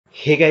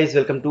Hey guys,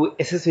 welcome to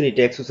SS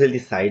Unitech Social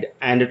Side,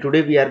 and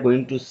today we are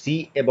going to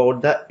see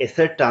about the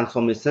Assert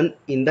Transformation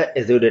in the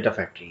Azure Data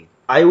Factory.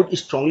 I would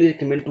strongly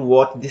recommend to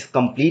watch this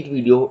complete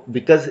video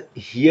because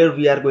here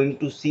we are going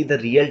to see the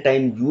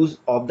real-time use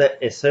of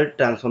the Assert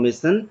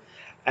Transformation,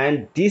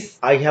 and this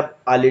I have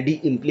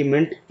already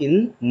implemented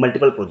in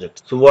multiple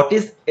projects. So what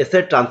is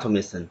Assert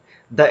Transformation?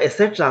 The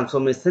Assert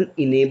Transformation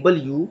enable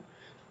you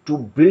to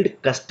build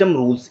custom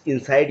rules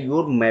inside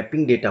your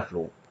mapping data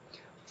flow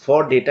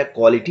for data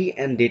quality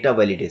and data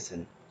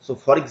validation. So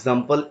for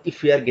example,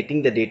 if we are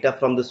getting the data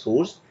from the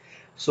source,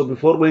 so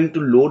before going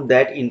to load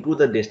that into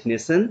the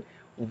destination,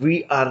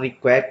 we are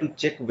required to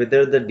check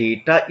whether the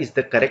data is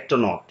the correct or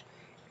not.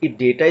 If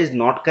data is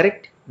not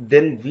correct,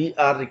 then we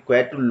are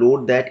required to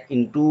load that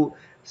into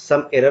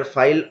some error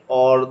file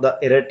or the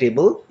error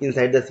table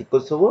inside the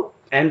SQL Server,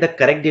 and the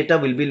correct data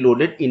will be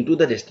loaded into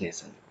the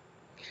destination.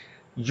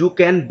 You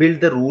can build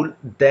the rule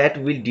that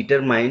will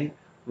determine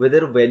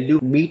whether value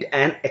meet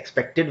an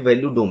expected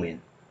value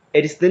domain.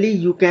 Additionally,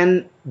 you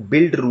can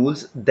build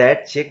rules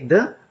that check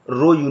the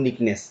row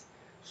uniqueness.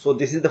 So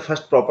this is the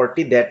first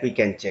property that we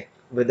can check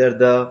whether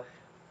the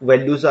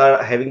values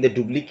are having the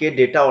duplicate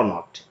data or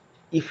not.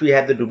 If we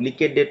have the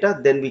duplicate data,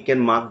 then we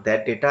can mark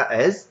that data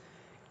as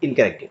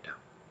incorrect data.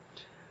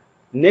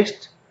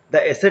 Next,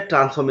 the Assert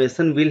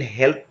Transformation will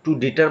help to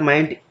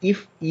determine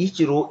if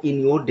each row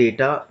in your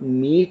data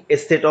meet a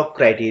set of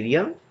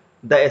criteria.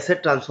 The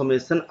Assert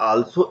Transformation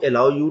also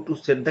allow you to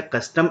set the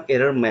custom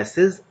error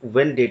message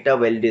when data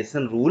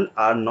validation rules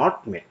are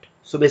not met.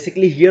 So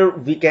basically here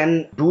we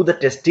can do the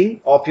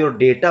testing of your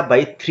data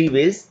by three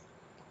ways.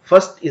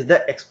 First is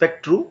the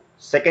expect true,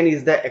 second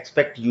is the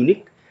expect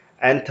unique,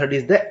 and third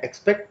is the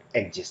expect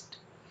exist.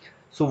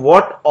 So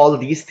what all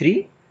these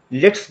three?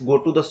 Let's go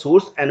to the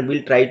source and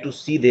we'll try to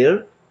see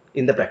there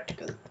in the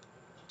practical.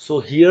 So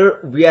here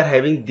we are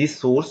having this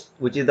source,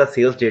 which is the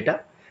sales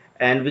data,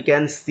 and we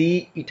can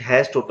see it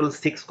has total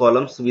 6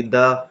 columns with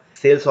the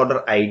sales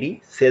order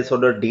ID, sales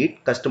order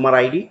date, customer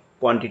ID,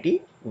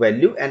 quantity,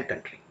 value, and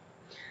country.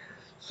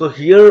 So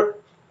here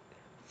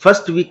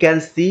first we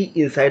can see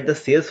inside the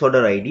sales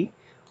order ID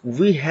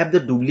we have the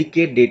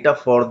duplicate data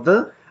for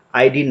the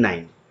ID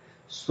 9.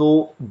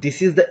 So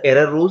this is the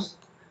error rows,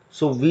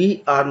 so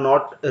we are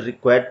not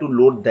required to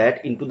load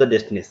that into the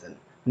destination.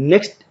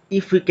 Next,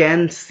 if we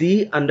can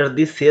see under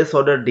this sales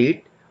order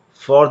date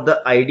for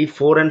the ID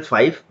 4 and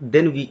 5,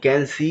 then we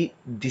can see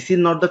this is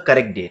not the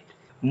correct date.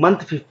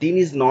 Month 15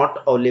 is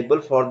not available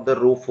for the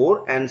row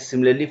 4 and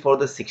similarly for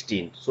the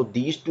 16. So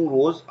these two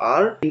rows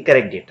are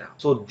incorrect data.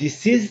 So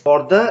this is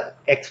for the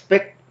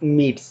expect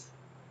meets,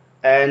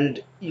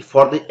 and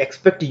for the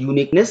expect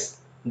uniqueness,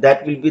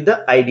 that will be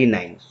the ID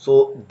 9.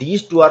 So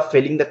these two are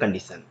failing the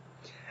condition.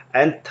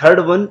 And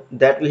third one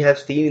that we have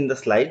seen in the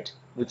slide,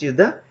 which is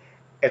the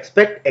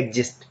expect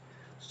exist.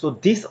 So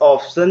this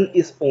option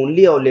is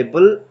only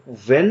available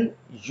when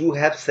you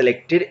have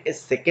selected a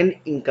second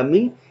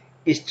incoming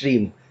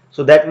stream.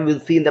 So that we will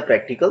see in the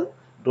practical.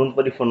 Don't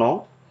worry for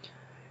now.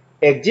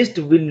 Exist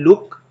will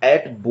look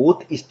at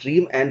both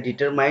stream and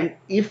determine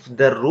if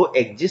the row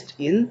exists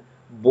in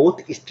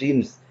both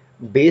streams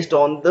based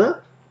on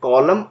the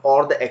column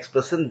or the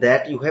expression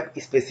that you have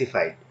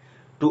specified.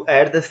 To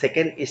add the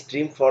second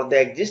stream for the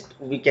exist,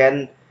 we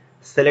can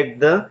select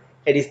the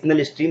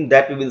additional stream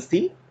that we will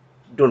see.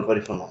 Don't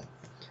worry for now.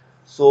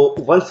 So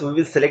once we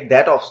will select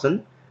that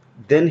option,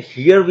 then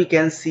here we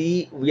can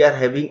see we are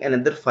having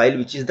another file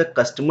which is the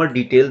customer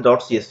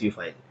detail.csv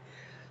file.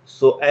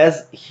 So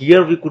as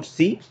here we could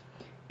see,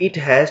 it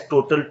has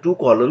total 2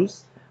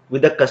 columns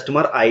with the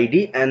customer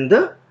ID and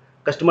the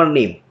customer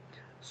name.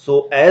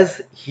 So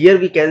as here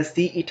we can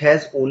see it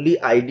has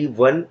only ID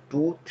 1,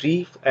 2,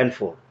 3 and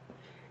 4.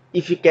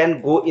 If you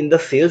can go in the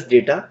sales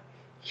data,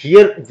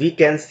 here we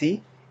can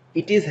see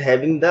it is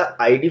having the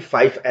ID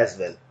 5 as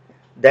well,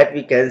 that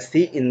we can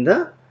see in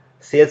the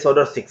sales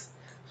order 6.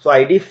 So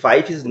ID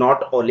 5 is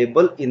not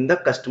available in the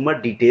customer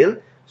detail.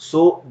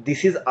 So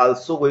this is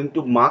also going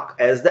to mark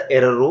as the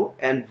error row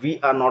and we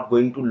are not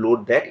going to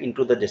load that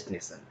into the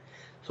destination.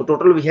 So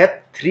total we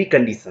have 3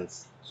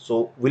 conditions.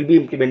 So we'll be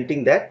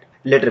implementing that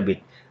later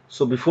bit.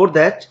 So before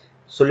that,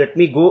 so let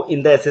me go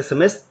in the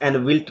SSMS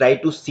and we'll try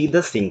to see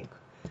the sync.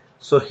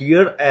 So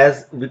here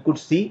as we could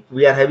see,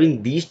 we are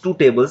having these two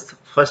tables.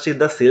 First is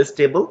the sales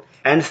table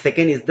and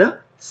second is the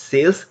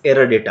sales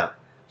error data.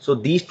 So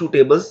these two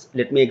tables,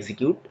 let me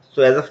execute.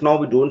 So as of now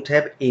we don't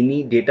have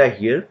any data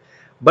here,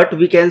 but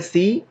we can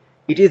see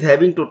it is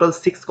having total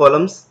 6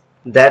 columns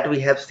that we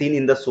have seen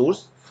in the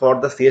source for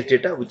the sales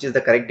data, which is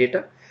the correct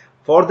data.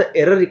 For the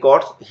error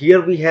records,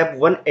 here we have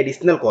one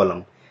additional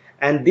column,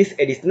 and this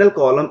additional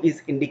column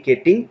is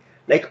indicating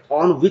like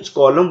on which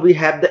column we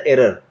have the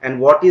error and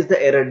what is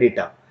the error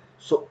data.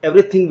 So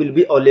everything will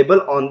be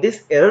available on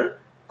this error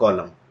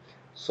column.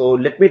 So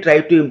let me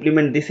try to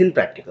implement this in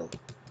practical.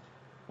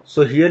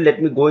 So here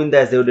let me go in the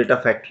Azure Data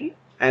Factory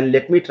and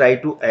let me try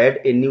to add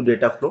a new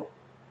data flow,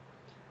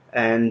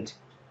 and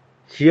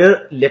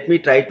here let me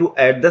try to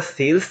add the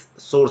sales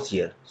source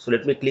here. So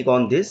let me click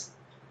on this,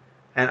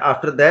 and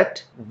after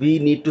that we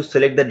need to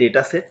select the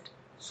data set,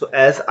 So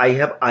as I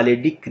have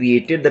already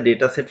created the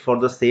data set for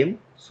the same,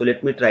 so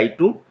let me try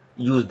to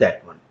use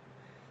that one.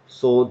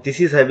 So this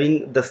is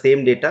having the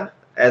same data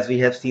as we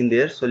have seen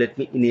there. So let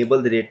me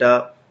enable the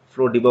data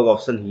flow debug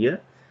option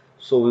here.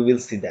 So we will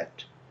see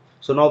that.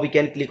 So now we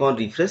can click on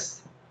refresh.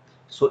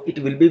 So it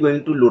will be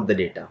going to load the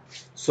data.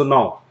 So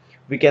now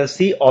we can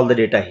see all the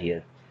data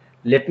here.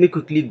 Let me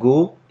quickly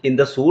go in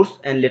the source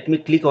and let me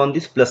click on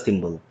this plus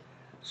symbol.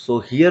 So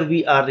here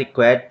we are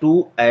required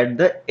to add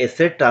the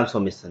Assert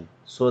transformation.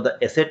 So the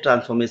Assert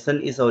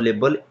transformation is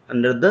available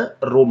under the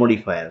row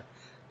modifier.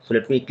 So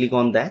let me click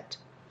on that.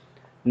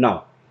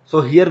 Now,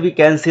 so here we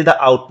can see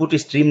the output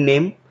stream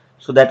name.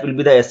 So that will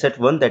be the asset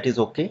one, that is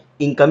okay.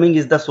 Incoming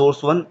is the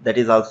source one, that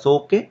is also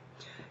okay.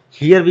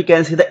 Here we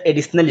can see the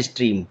additional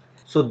stream.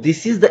 So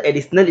this is the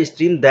additional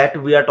stream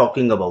that we are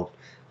talking about.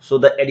 So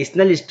the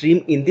additional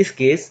stream in this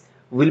case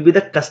will be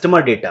the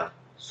customer data.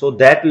 So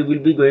that we will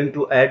be going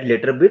to add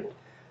later bit.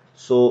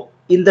 So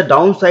in the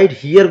downside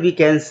here we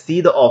can see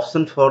the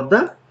option for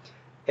the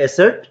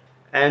assert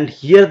and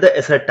here the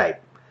assert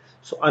type.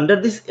 So under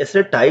this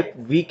assert type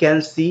we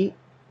can see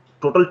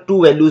total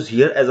two values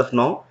here as of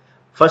now.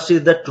 First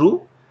is the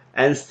true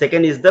and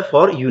second is the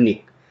for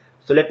unique.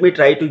 So let me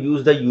try to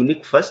use the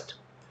unique first,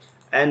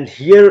 and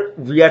here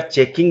we are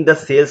checking the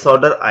sales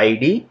order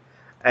ID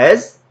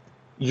as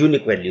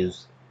unique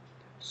values.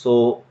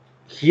 So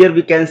here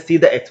we can see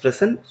the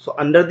expression. So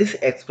under this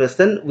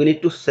expression we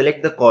need to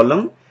select the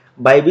column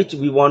by which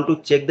we want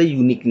to check the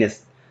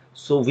uniqueness.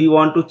 So we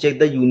want to check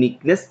the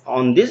uniqueness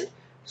on this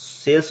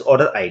sales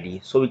order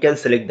ID. So we can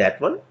select that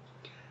one.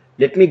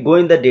 Let me go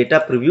in the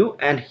data preview,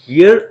 and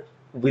here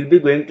we'll be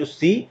going to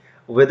see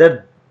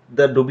whether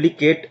the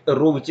duplicate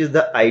row, which is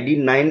the ID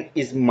 9,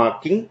 is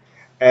marking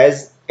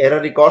as error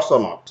records or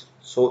not.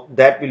 So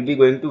that will be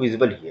going to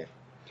visible here.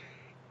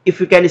 If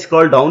we can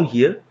scroll down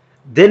here,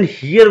 then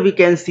here we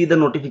can see the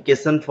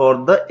notification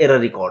for the error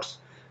records.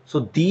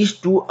 So these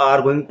two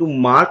are going to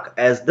mark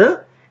as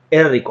the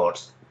error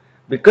records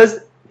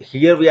because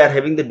here we are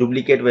having the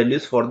duplicate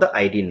values for the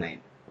ID 9.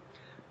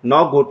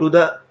 Now go to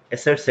the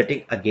assert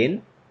setting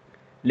again.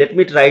 Let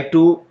me try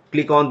to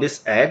click on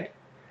this add,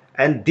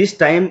 and this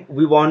time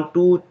we want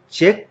to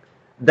check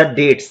the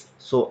dates.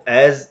 So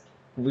as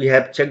we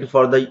have checked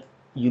for the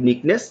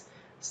uniqueness,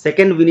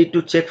 second we need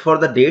to check for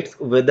the dates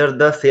whether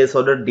the sales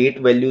order date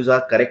values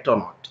are correct or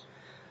not.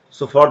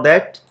 So for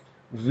that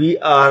we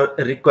are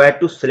required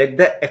to select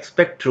the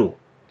expect true,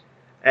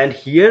 and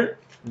here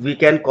we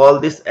can call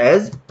this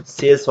as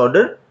sales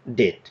order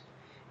date.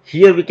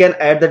 Here we can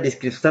add the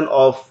description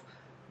of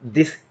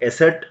this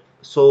asset.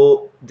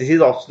 So this is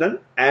optional,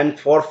 and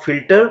for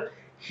filter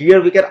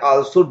here we can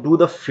also do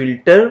the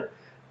filter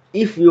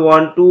if we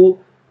want to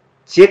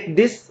check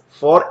this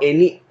for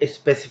any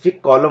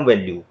specific column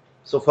value.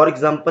 So for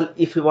example,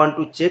 if we want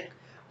to check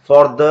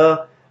for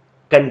the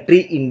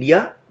country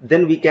India,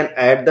 then we can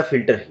add the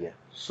filter here.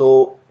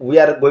 So we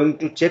are going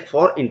to check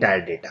for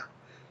entire data.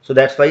 So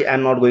that's why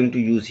I'm not going to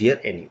use here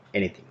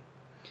anything.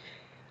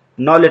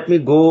 Now let me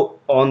go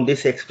on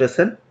this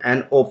expression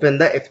and open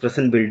the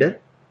expression builder.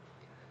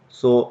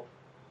 So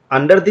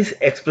under this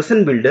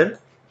expression builder,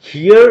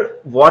 here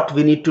what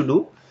we need to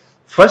do,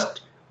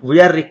 first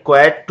we are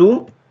required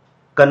to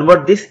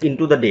convert this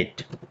into the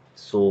date.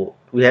 So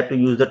we have to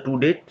use the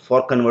toDate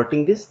for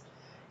converting this.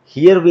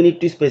 Here we need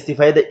to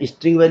specify the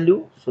string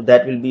value, so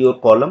that will be your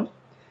column.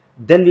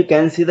 Then we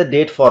can see the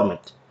date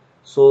format.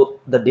 So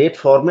the date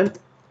format,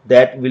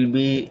 that will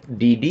be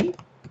DD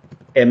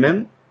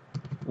MM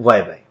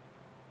YY.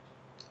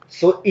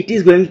 So it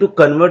is going to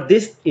convert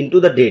this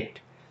into the date.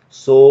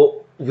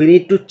 So we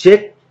need to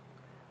check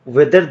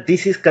whether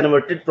this is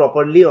converted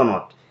properly or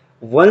not.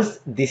 Once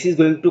this is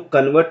going to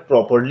convert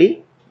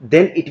properly,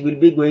 then it will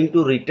be going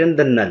to return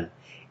the null.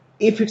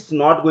 If it's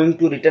not going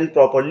to return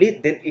properly,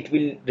 then it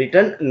will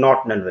return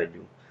not null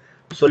value.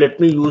 So let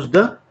me use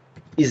the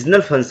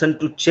isNull function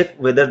to check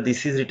whether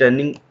this is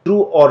returning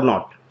true or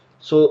not.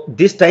 So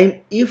this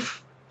time,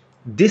 if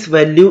this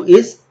value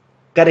is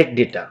correct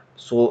data,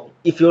 so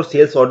if your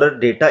sales order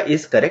data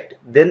is correct,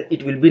 then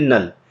it will be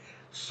null.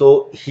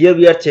 So here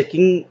we are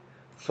checking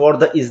for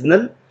the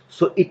isNull,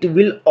 so it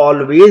will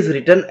always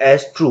return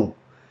as true.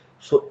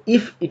 So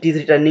if it is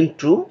returning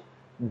true,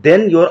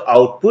 then your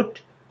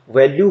output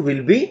value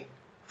will be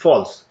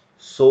false.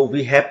 So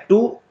we have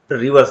to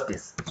reverse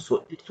this.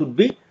 So it should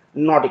be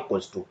not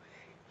equals to.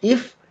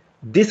 If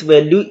this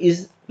value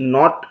is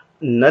not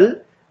null,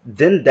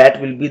 then that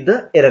will be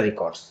the error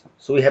records.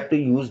 So we have to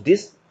use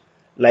this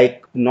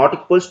like not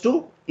equals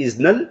to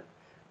isNull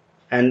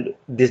and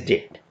this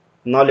date.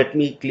 Now let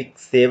me click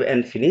save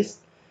and finish.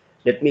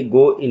 Let me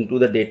go into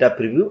the data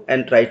preview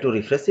and try to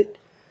refresh it.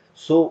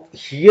 So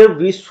here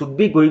we should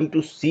be going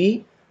to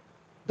see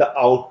the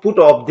output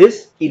of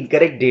this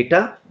incorrect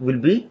data will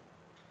be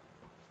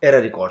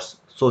error records.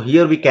 So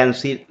here we can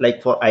see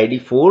like for ID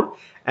 4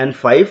 and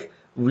 5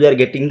 we are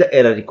getting the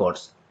error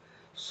records.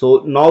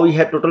 So now we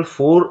have total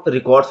 4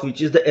 records,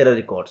 which is the error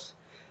records.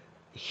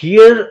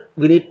 Here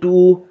we need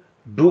to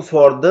do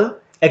for the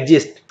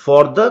exist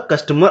for the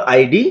customer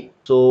ID.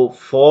 So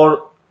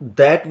for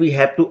that we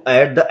have to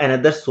add the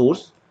another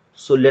source.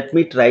 So let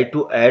me try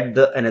to add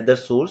the another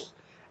source,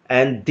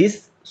 and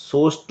this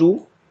source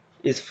 2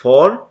 is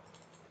for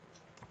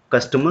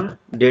customer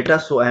data.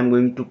 So I am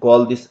going to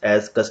call this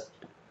as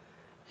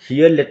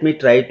here. Let me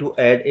try to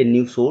add a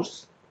new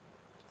source.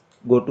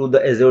 Go to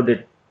the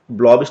Azure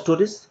Blob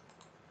storage,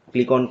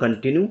 click on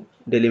continue,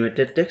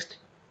 delimited text,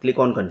 click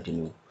on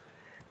continue.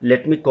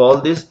 Let me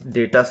call this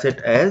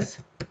dataset as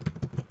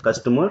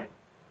customer.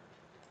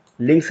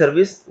 Link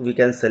service we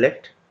can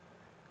select.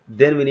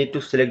 Then we need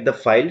to select the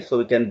file, so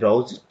we can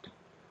browse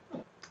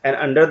it, and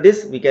under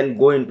this we can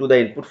go into the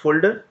input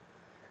folder,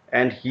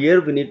 and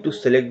here we need to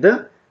select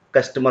the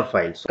customer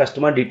file. So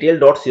customer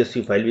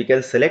detail.csv file we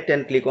can select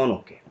and click on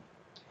OK.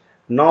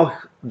 Now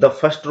the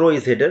first row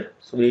is header,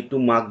 so we need to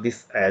mark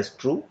this as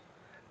true.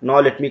 Now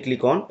let me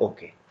click on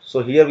OK.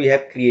 So here we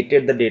have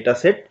created the data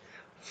set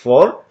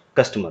for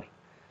customer.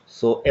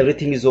 So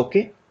everything is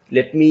okay.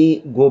 Let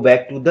me go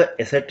back to the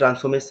Assert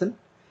Transformation,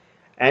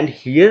 and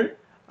here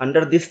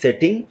under this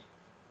setting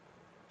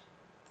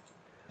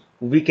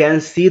we can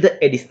see the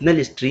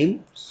additional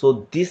stream.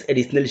 So this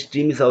additional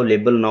stream is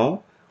available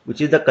now, which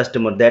is the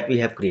customer that we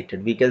have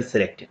created. We can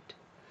select it.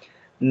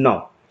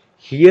 Now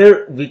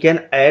here we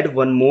can add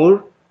one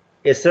more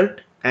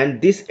assert,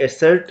 and this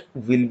assert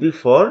will be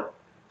for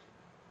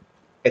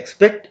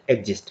expect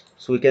exist.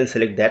 So we can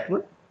select that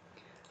one,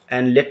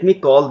 and let me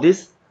call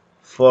this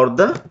for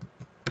the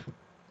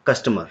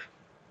customer.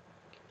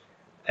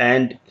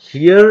 And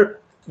here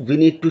we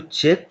need to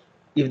check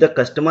if the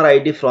customer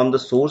ID from the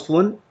source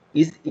 1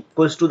 is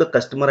equals to the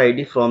customer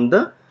ID from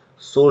the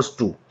source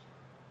 2,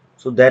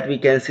 so that we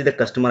can see the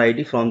customer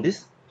ID from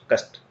this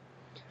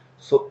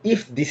So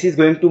if this is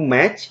going to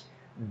match,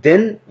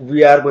 then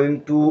we are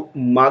going to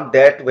mark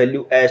that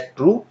value as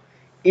true.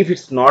 If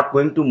it's not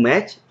going to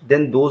match,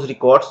 then those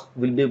records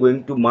will be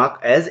going to mark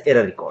as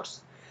error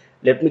records.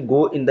 Let me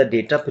go in the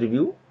data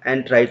preview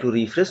and try to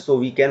refresh so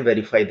we can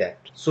verify that.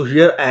 So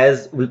here,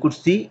 as we could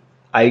see,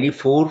 ID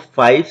 4,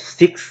 5,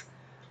 6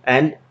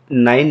 and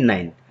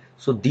 9.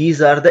 So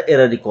these are the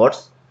error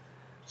records.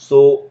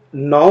 So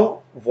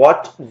now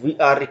what we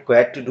are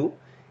required to do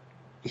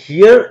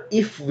here,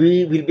 if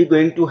we will be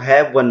going to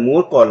have one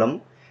more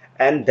column,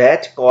 and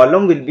that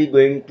column will be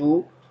going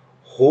to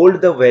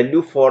hold the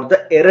value for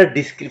the error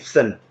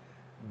description,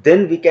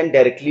 then we can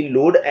directly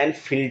load and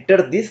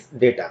filter this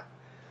data.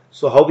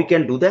 So how we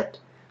can do that?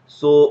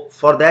 So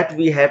for that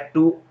we have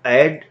to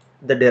add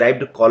the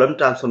derived column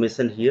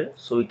transformation here.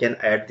 So we can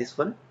add this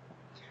one,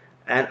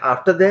 and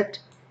after that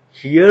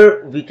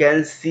here we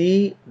can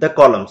see the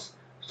columns.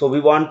 So we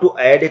want to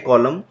add a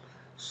column.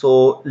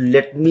 So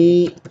let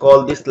me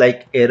call this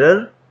like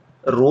error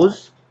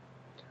rows.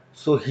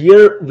 So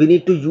here we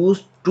need to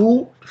use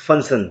two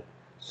functions.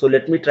 So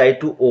let me try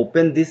to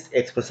open this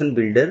expression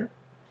builder.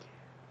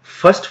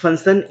 First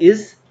function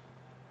is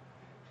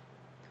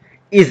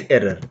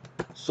error.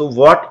 So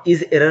what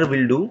is error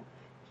will do?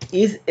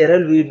 Is error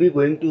will be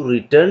going to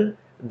return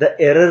the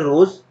error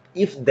rows.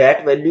 If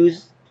that value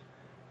is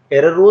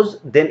error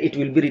rows, then it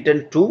will be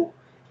returned true.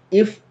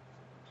 If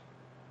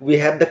we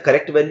have the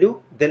correct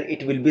value, then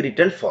it will be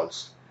returned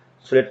false.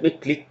 So let me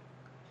click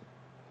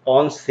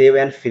on save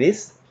and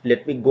finish.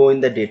 Let me go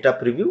in the data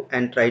preview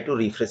and try to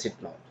refresh it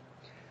now.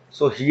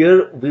 So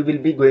here we will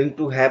be going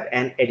to have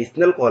an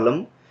additional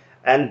column,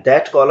 and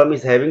that column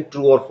is having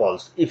true or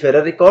false. If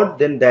error record,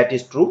 then that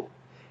is true.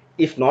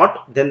 If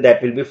not, then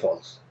that will be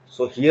false.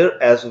 So here,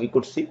 as we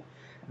could see,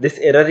 this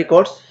error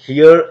records,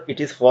 here it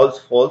is false,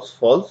 false,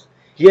 false.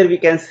 Here we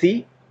can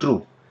see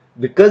true,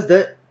 because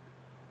the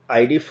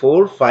ID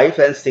 4, 5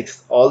 and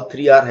 6 all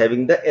three are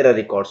having the error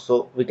record,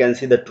 so we can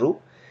see the true.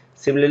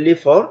 Similarly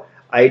for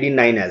ID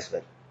 9 as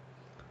well.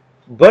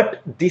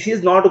 But this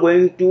is not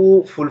going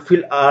to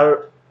fulfill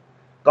our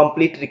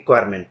complete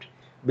requirement,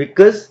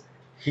 because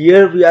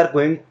here we are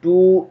going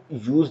to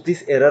use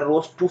this error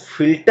rows to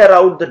filter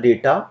out the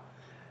data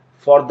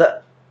for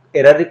the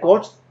error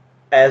records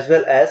as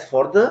well as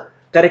for the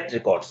correct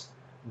records.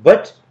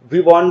 But we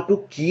want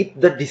to keep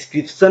the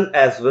description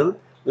as well,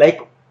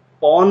 like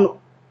on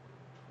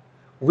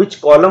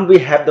which column we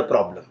have the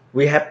problem.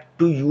 We have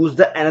to use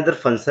the another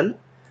function.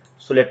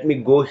 So let me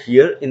go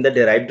here in the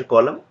derived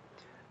column,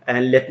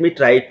 and let me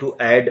try to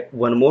add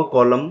one more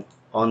column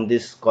on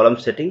this column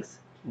settings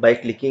by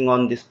clicking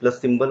on this plus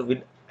symbol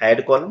with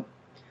add column,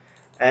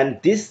 and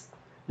this,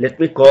 let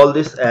me call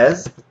this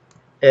as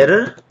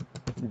error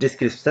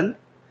description.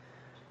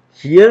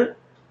 Here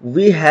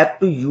we have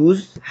to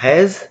use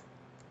has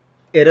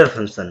error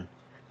function,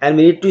 and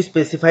we need to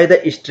specify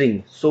the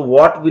string. So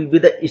what will be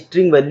the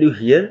string value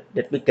here?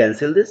 Let me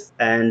cancel this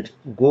and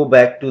go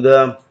back to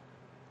the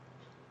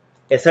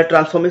Assert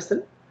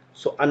Transformation.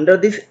 So under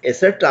this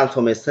Assert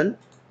Transformation,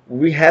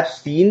 we have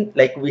seen,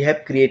 like we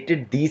have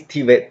created these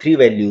three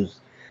values.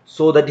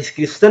 So the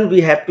description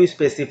we have to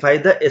specify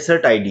the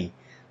assert ID.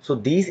 So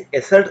this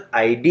assert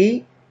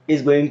ID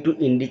is going to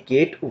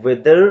indicate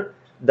whether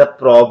the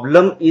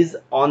problem is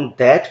on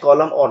that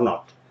column or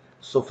not.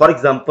 So for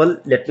example,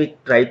 let me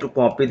try to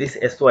copy this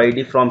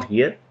SOID from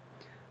here.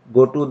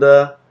 Go to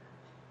the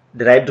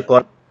derived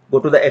column, go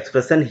to the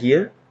expression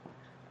here,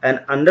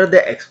 and under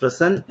the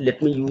expression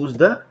let me use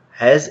the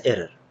has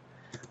error,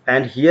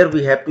 and here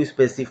we have to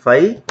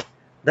specify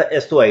the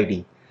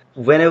SOID.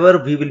 Whenever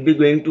we will be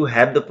going to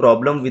have the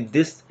problem with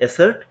this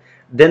assert,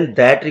 then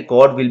that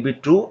record will be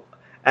true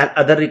and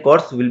other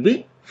records will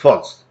be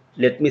false.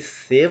 Let me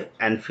save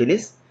and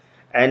finish,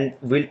 and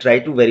we'll try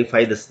to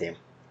verify the same.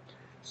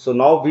 So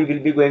now we will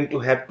be going to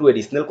have two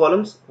additional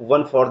columns,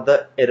 one for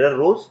the error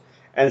rows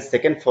and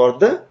second for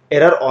the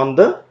error on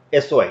the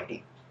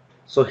SOID.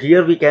 So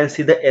here we can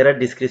see the error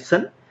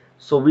description.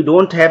 So we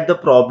don't have the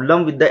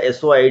problem with the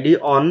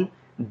SOID on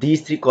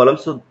these three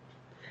columns, so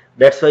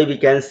that's why we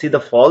can see the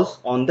false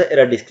on the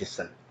error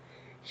description.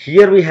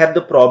 Here we have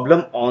the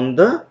problem on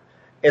the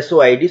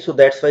SOID, so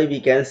that's why we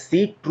can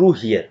see true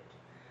here.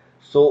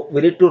 So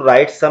we need to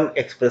write some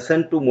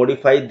expression to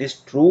modify this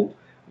true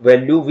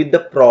value with the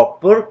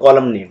proper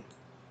column name.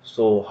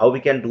 So how we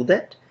can do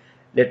that?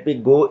 Let me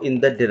go in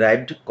the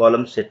derived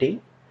column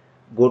setting,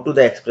 go to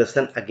the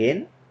expression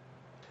again.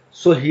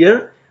 So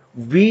here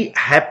we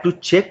have to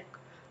check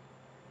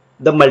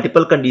the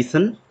multiple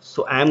condition.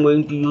 So I am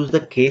going to use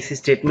the case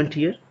statement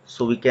here.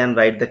 So we can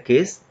write the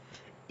case.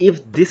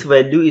 If this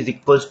value is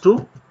equals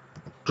to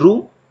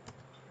true,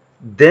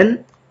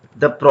 then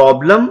the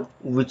problem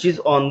which is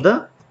on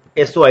the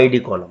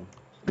SOID column,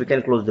 we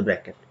can close the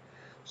bracket.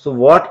 So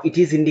what it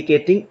is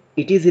indicating?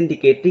 It is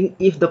indicating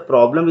if the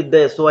problem with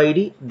the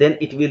SOID, then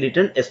it will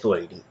return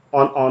SOID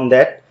on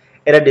that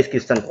error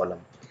description column.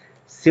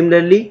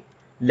 Similarly,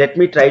 let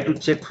me try to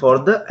check for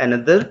the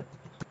another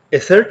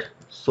assert.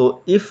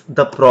 So if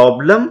the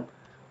problem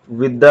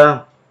with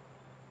the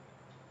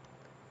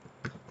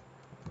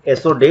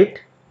SO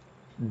date,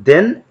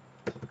 then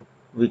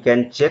we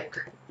can check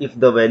if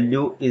the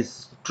value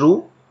is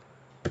true,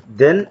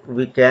 then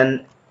we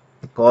can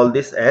call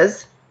this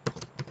as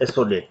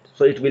SO date.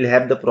 So it will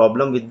have the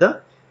problem with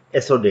the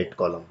SO date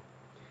column.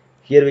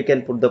 Here we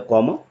can put the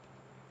comma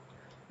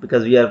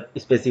because we are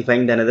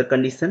specifying the another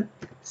condition.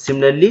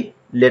 Similarly,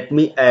 let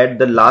me add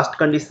the last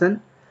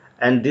condition,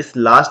 and this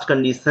last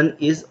condition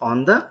is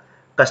on the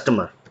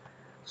customer.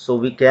 So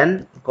we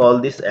can call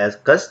this as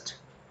cust.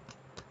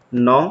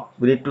 Now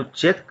we need to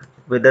check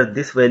whether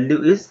this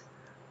value is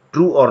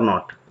true or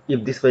not.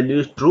 If this value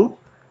is true,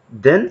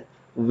 then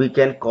we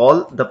can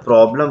call the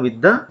problem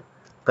with the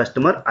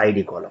customer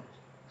ID column.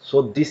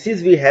 So this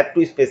is we have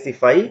to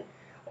specify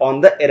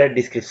on the error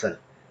description.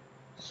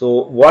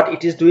 So what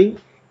it is doing?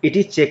 It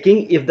is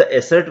checking if the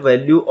assert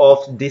value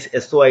of this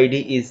SOID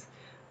is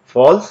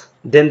false,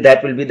 then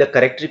that will be the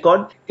correct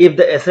record. If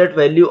the assert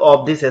value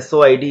of this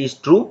SOID is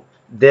true,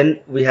 then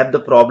we have the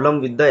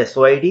problem with the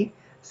SOID.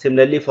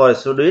 Similarly for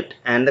SO date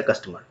and the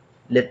customer.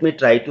 Let me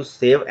try to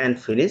save and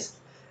finish.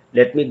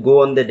 Let me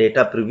go on the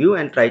data preview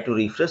and try to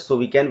refresh so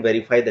we can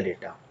verify the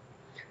data.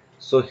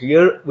 So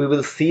here we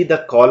will see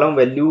the column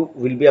value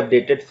will be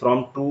updated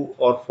from true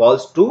or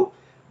false to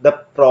the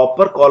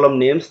proper column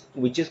names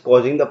which is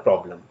causing the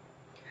problem.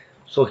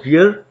 So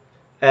here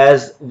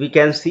as we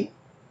can see,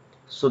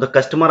 so the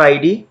customer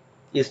ID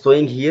is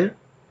showing here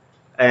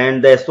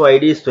and the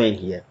SOID is showing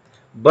here,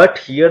 but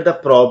here the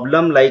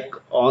problem like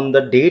on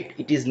the date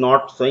it is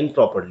not showing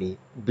properly,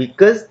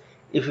 because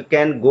if you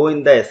can go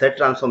in the Assert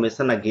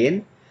Transformation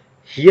again,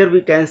 here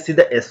we can see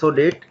the SO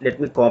date. Let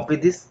me copy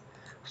this.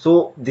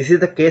 So this is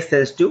the case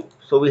sensitive,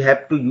 so we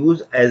have to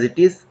use as it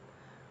is,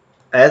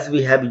 as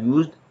we have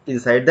used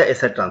inside the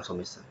Assert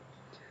Transformation.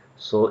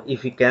 So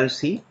if you can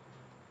see,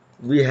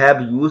 we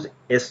have used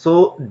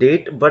SO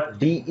date, but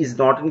D is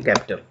not in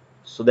capital,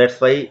 so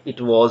that's why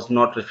it was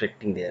not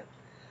reflecting there.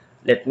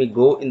 Let me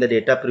go in the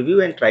data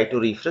preview and try to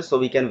refresh so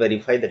we can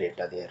verify the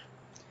data there.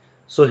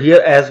 So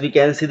here as we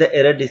can see, the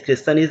error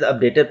description is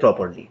updated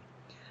properly.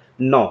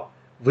 Now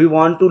we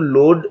want to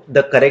load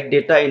the correct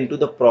data into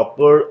the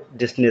proper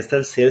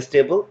destination sales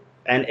table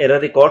and error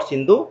records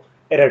in the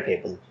error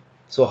table.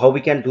 So how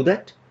we can do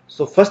that?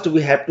 So first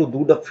we have to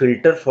do the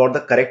filter for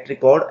the correct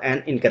record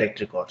and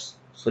incorrect records.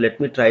 So let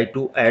me try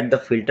to add the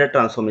filter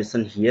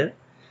transformation here,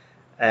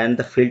 and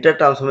the filter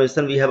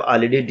transformation we have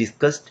already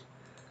discussed.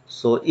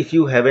 So if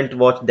you haven't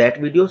watched that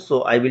video,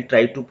 so I will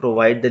try to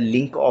provide the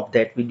link of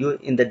that video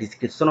in the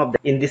description of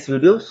in this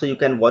video, so you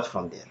can watch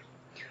from there.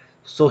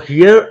 So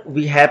here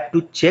we have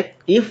to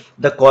check if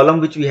the column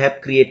which we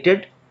have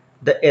created,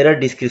 the error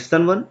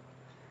description one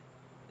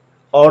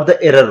or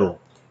the error row.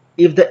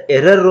 If the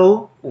error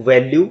row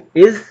value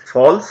is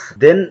false,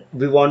 then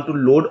we want to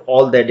load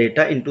all the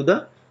data into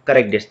the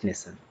correct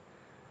destination.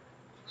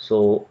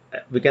 So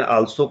we can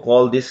also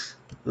call this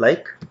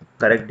like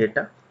correct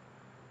data.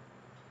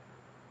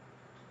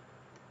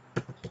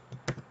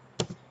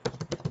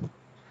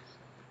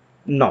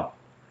 Now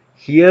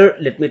here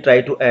let me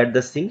try to add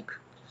the sync.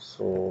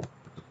 So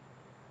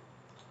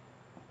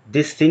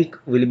this sync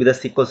will be the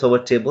SQL Server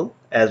table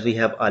as we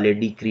have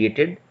already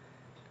created.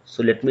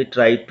 So let me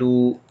try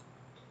to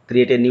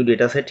create a new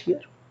data set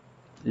here.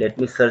 Let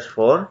me search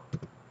for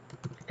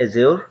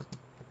Azure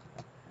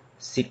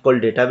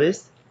SQL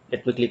database.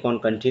 Let me click on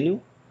continue.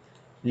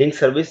 Link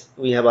service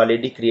we have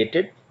already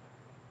created,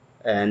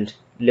 and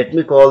let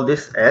me call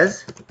this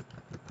as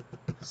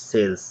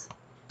sales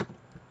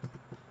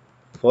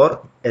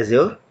for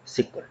Azure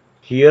SQL.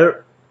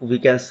 Here we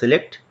can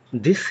select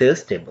this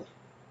sales table.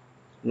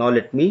 Now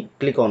let me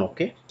click on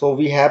OK. So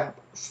we have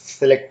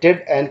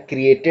selected and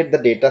created the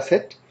data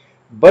set,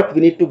 but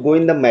we need to go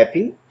in the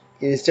mapping.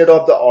 Instead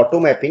of the auto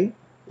mapping,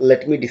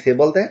 let me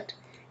disable that.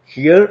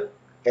 Here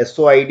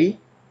SO ID,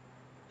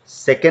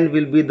 second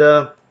will be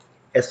the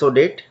SO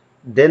date,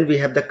 then we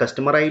have the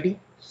customer ID,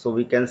 so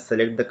we can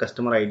select the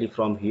customer ID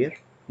from here.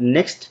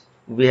 Next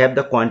we have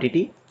the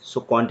quantity,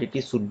 so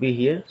quantity should be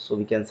here, so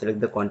we can select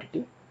the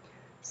quantity.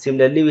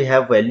 Similarly we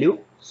have value,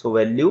 so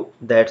value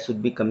that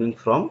should be coming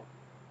from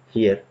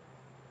here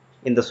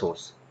in the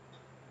source,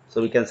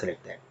 so we can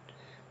select that.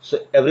 So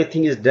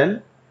everything is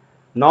done.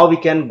 Now we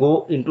can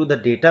go into the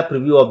data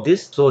preview of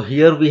this. So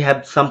here we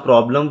have some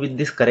problem with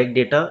this correct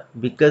data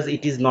because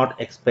it is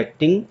not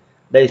expecting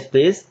the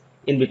space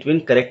in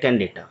between correct and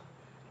data.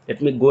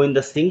 Let me go in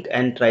the sync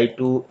and try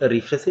to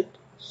refresh it.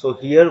 So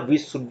here we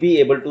should be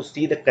able to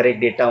see the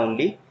correct data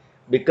only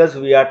because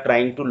we are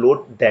trying to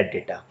load that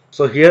data.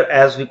 So here,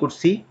 as we could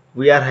see,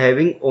 we are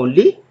having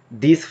only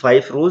these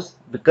 5 rows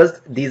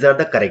because these are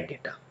the correct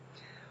data.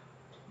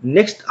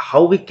 Next,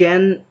 how we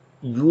can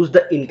use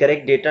the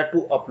incorrect data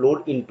to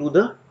upload into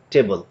the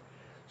table.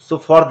 So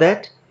for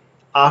that,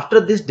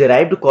 after this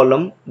derived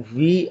column,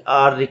 we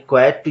are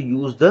required to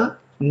use the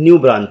new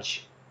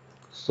branch.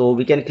 So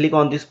we can click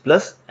on this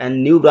plus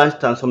and new branch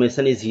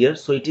transformation is here.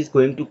 So it is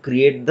going to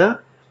create the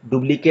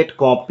duplicate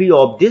copy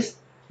of this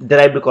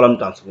derived column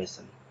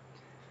transformation.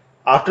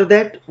 After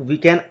that, we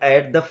can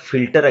add the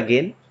filter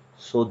again.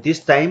 So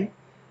this time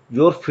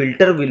your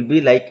filter will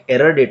be like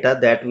error data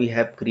that we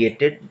have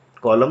created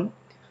column.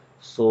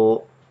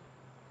 So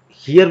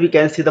here we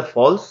can see the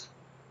false.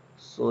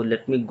 So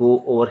let me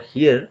go over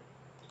here.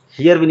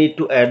 Here we need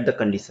to add the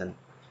condition.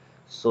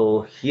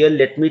 So here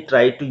let me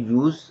try to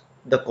use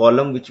the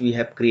column which we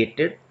have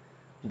created,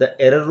 the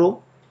error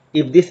row.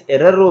 If this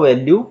error row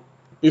value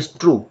is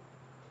true,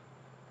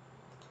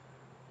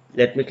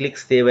 let me click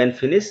save and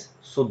finish.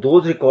 So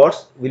those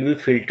records will be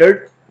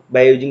filtered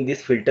by using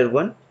this filter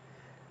one,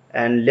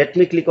 and let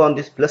me click on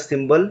this plus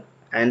symbol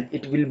and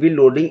it will be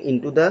loading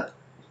into the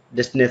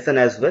destination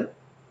as well.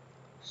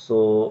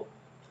 So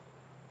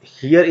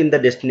here in the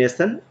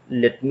destination,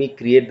 let me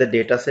create the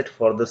data set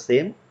for the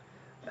same,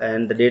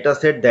 and the data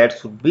set that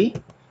should be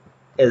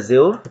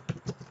Azure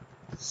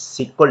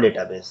SQL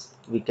database.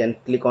 We can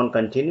click on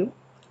continue.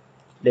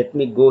 Let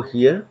me go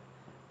here,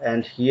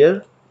 and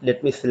here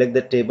let me select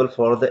the table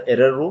for the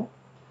error row,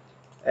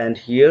 and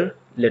here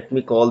let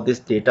me call this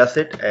data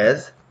set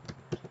as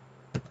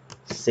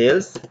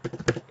sales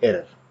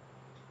error.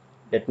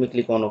 Let me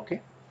click on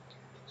OK.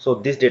 So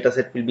this data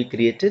set will be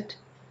created.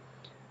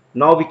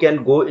 Now we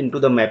can go into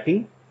the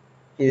mapping.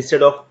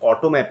 Instead of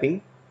auto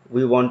mapping,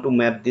 we want to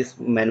map this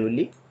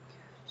manually.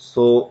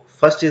 So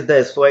first is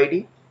the SO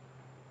ID,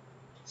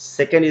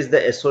 second is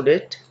the SO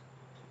date,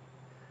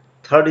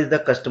 third is the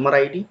customer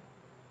ID,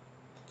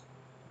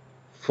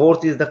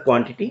 fourth is the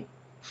quantity,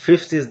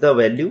 fifth is the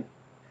value,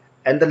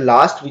 and the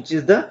last, which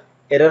is the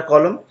error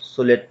column.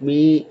 So let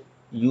me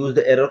use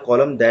the error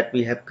column that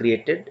we have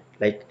created,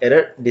 like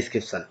error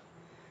description.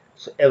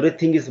 So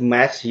everything is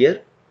matched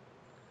here.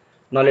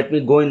 Now let me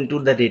go into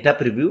the data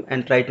preview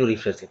and try to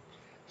refresh it.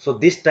 So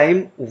this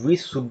time we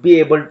should be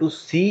able to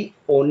see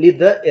only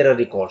the error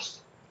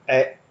records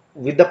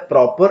with the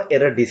proper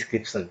error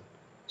description.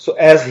 So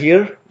as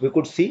here we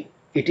could see,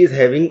 it is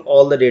having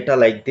all the data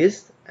like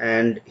this,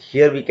 and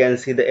here we can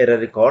see the error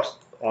records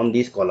on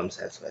these columns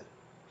as well.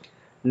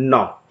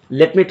 Now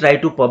let me try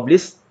to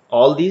publish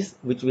all these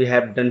which we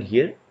have done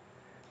here,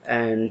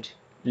 and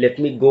let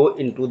me go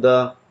into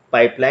the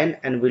pipeline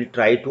and we'll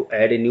try to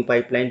add a new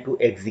pipeline to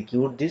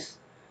execute this.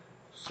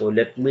 So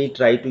let me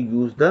try to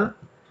use the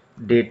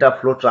data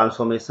flow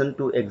transformation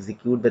to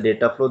execute the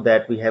data flow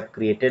that we have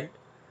created.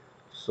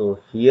 So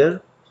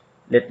here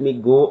let me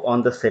go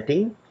on the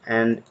setting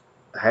and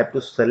have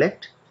to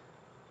select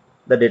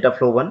the data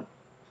flow one.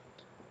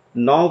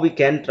 Now we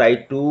can try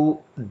to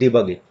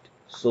debug it.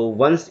 So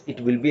once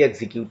it will be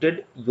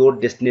executed, your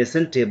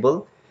destination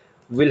table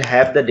will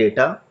have the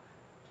data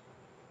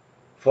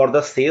for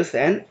the sales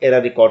and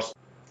error records.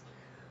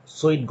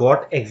 So it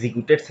got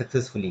executed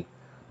successfully.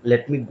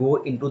 Let me go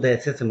into the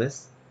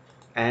SSMS,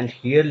 and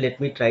here let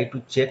me try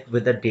to check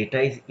whether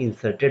data is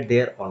inserted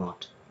there or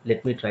not.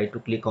 Let me try to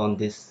click on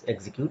this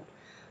execute.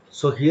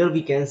 So here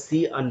we can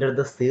see under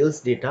the sales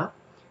data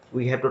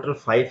we have total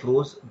 5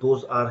 rows.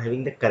 Those are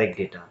having the correct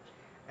data,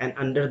 and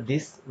under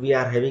this we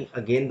are having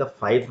again the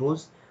 5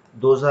 rows.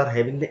 Those are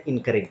having the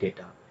incorrect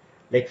data.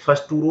 Like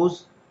first 2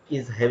 rows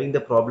is having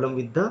the problem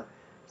with the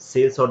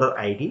sales order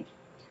ID.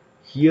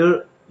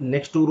 Here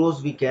next 2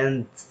 rows we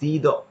can see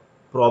the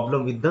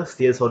problem with the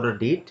sales order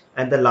date,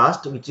 and the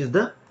last, which is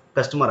the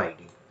customer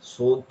ID.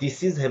 So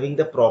this is having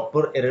the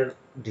proper error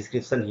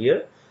description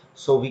here,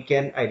 so we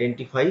can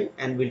identify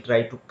and we'll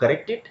try to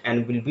correct it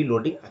and we'll be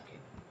loading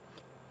again.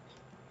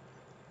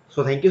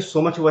 So thank you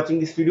so much for watching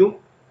this video.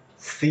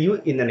 See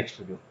you in the next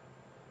video.